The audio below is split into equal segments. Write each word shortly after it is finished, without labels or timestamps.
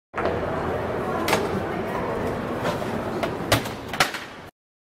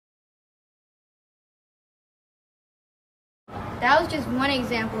That was just one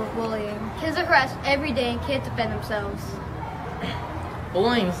example of bullying. Kids are harassed every day and can't defend themselves.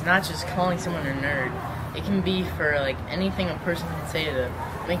 Bullying is not just calling someone a nerd. It can be for like anything a person can say to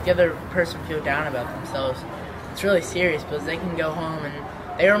make the other person feel down about themselves. It's really serious because they can go home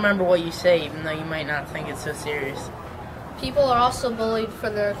and they remember what you say even though you might not think it's so serious. People are also bullied for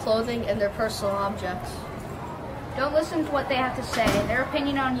their clothing and their personal objects. Don't listen to what they have to say. Their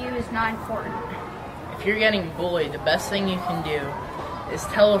opinion on you is not important. If you're getting bullied, the best thing you can do is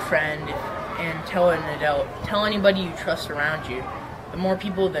tell a friend and tell an adult. Tell anybody you trust around you. The more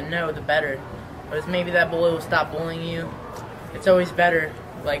people that know, the better. Because maybe that bully will stop bullying you. It's always better,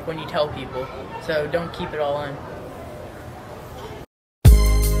 like, when you tell people. So don't keep it all in.